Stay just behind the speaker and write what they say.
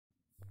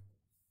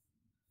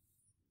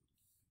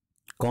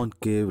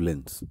Concave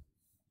lens.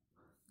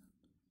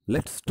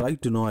 Let's try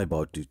to know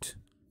about it.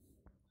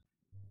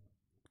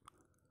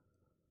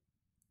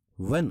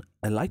 When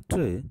a light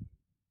ray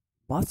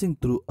passing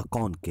through a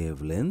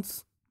concave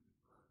lens,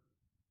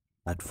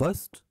 at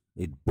first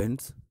it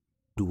bends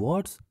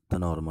towards the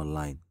normal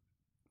line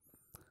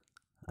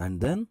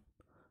and then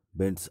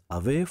bends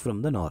away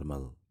from the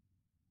normal.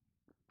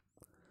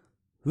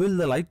 Will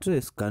the light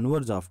rays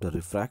converge after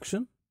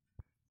refraction?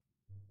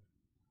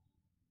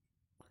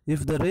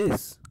 If the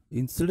rays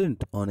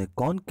incident on a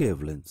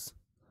concave lens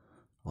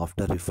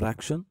after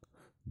refraction,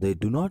 they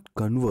do not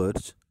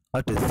converge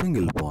at a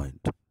single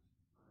point.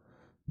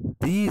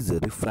 These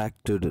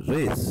refracted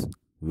rays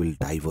will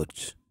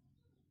diverge.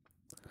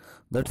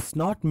 That does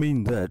not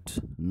mean that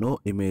no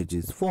image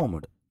is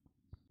formed.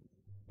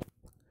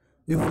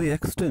 If we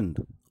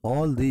extend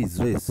all these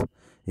rays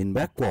in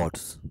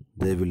backwards,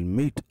 they will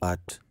meet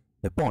at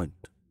a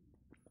point.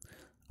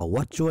 A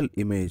virtual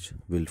image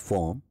will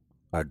form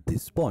at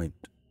this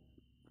point.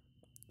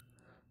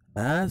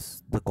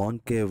 As the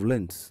concave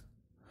lens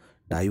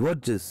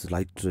diverges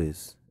light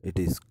rays, it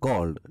is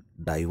called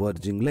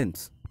diverging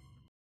lens.